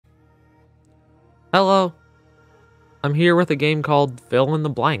Hello. I'm here with a game called Fill in the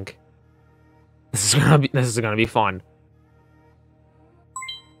Blank. This is gonna be fun.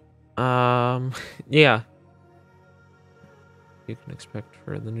 Yeah. You can expect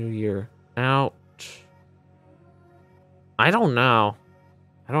for the new year. Out. I don't know.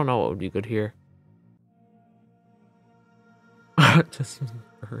 I don't know what would be good here. Just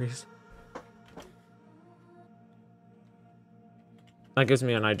furries. That gives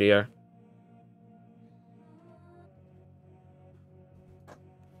me an idea.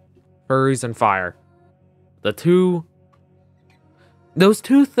 Furries and fire. Those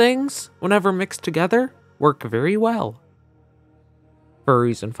two things, whenever mixed together, work very well.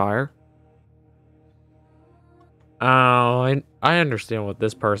 Furries and fire. Oh, I understand what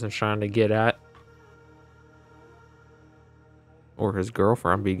this person's trying to get at. Or his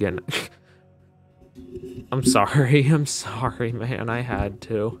girlfriend be getting... I'm sorry, man, I had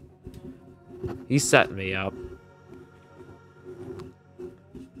to. He set me up.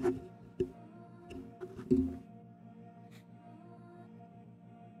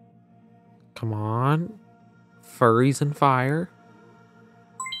 Come on. Furries and fire.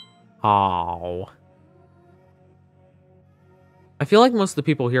 Oh. I feel like most of the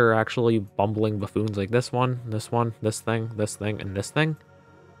people here are actually bumbling buffoons, like this one, this thing, and this thing.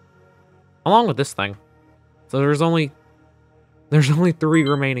 Along with this thing. So there's only 3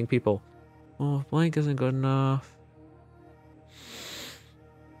 remaining people. Oh, blank isn't good enough.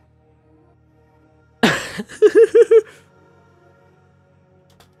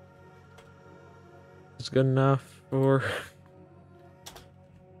 It's good enough for...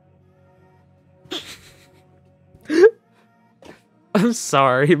 I'm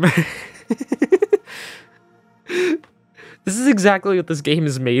sorry, man. This is exactly what this game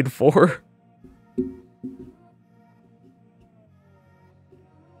is made for.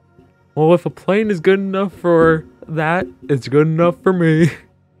 Well, if a plane is good enough for that, it's good enough for me.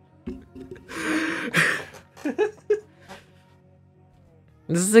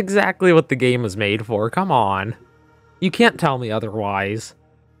 This is exactly what the game was made for. Come on. You can't tell me otherwise.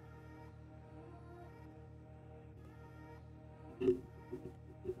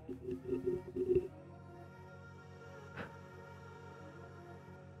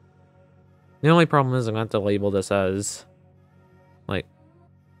 The only problem is I'm going to have to label this as, like,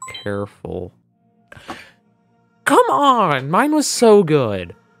 careful. Come on! Mine was so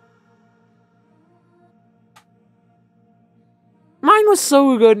good. Mine was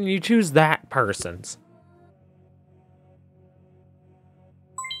so good and you choose that person's.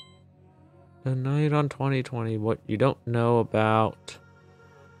 A night on 2020, what you don't know about...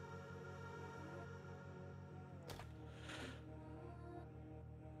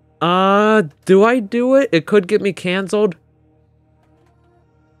 Do I do it? It could get me canceled.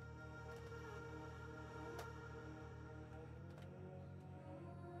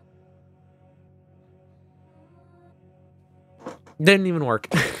 Didn't even work.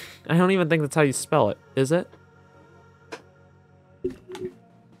 I don't even think that's how you spell it, is it?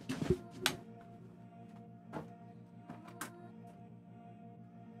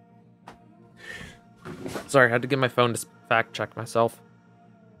 Sorry, I had to get my phone to fact check myself.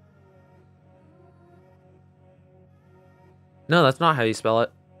 No, that's not how you spell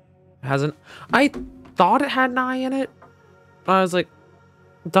it. It hasn't. I thought it had an I in it. I was like,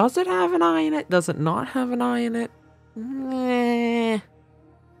 does it have an I in it? Does it not have an I in it? Nah.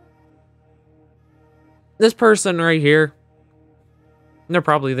 This person right here, they're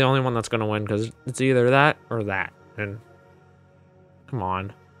probably the only one that's gonna win because it's either that or that. And come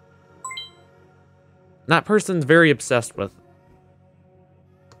on. That person's very obsessed with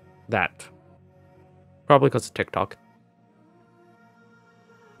that. Probably because of TikTok.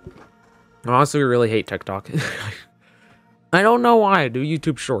 Honestly, we really hate TikTok. I don't know why I do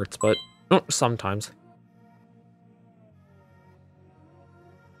YouTube Shorts, but sometimes.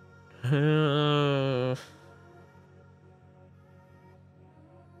 I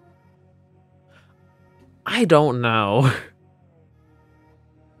don't know.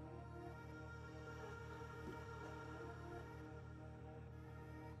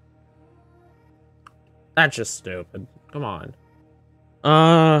 That's just stupid. Come on.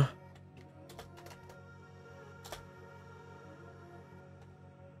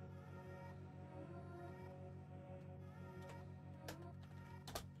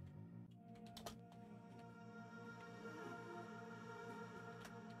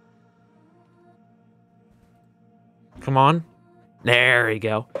 Come on. There we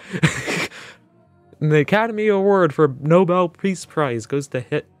go. The Academy Award for Nobel Peace Prize goes to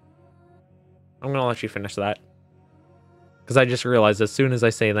Hit. I'm gonna let you finish that. Because I just realized as soon as I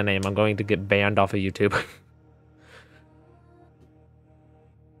say the name, I'm going to get banned off of YouTube.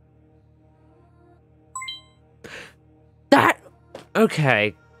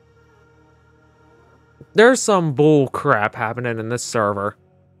 Okay. There's some bull crap happening in this server.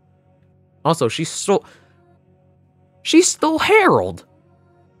 Also, she stole Harold.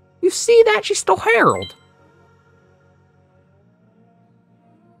 You see that? She stole Harold.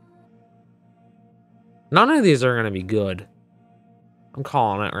 None of these are going to be good. I'm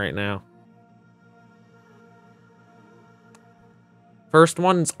calling it right now. First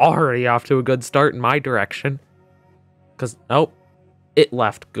one's already off to a good start in my direction. Because, oh, it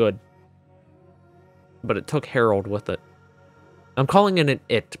left good. But it took Harold with it. I'm calling it an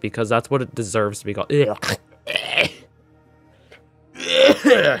it because that's what it deserves to be called.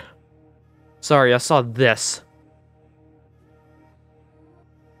 Sorry, I saw this.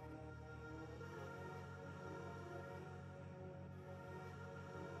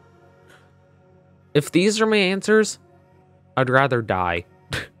 If these are my answers, I'd rather die.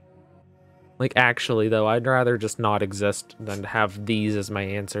 Like, actually, though, I'd rather just not exist than to have these as my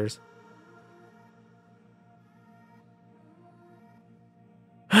answers.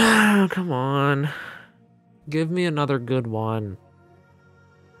 Come on. Give me another good one.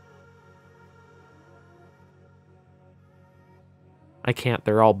 I can't.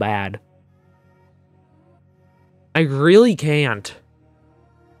 They're all bad. I really can't.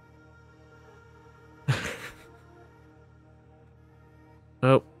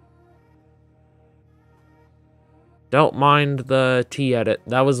 Oh. Don't mind the T edit.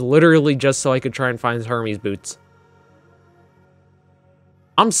 That was literally just so I could try and find Hermes boots.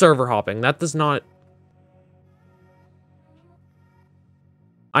 I'm server hopping. That does not...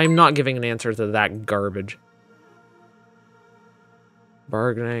 I'm not giving an answer to that garbage.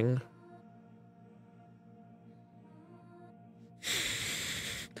 Bargaining.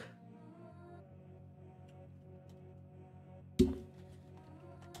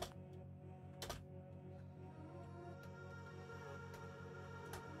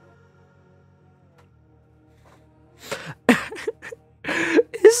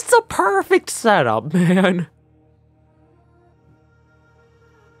 This is a perfect setup, man.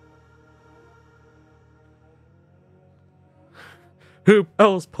 Who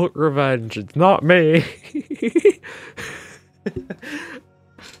else put revenge? It's not me.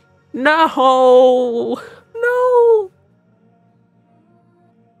 No! No!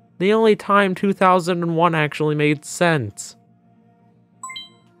 The only time 2001 actually made sense.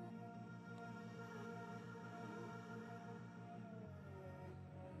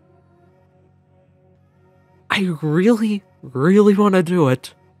 I really, really want to do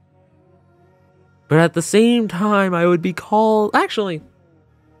it. But at the same time, I would be called... Actually,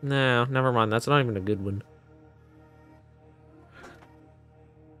 no, never mind. That's not even a good one.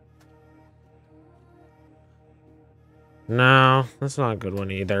 No, that's not a good one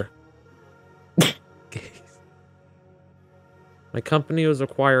either. My company was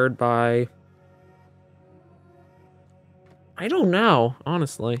acquired by... I don't know,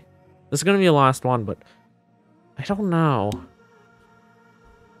 honestly. This is going to be the last one, but... I don't know.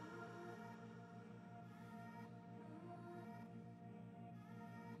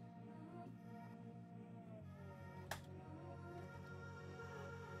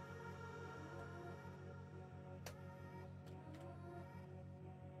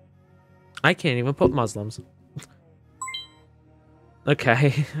 I can't even put Muslims.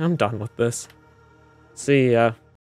 Okay, I'm done with this. See ya.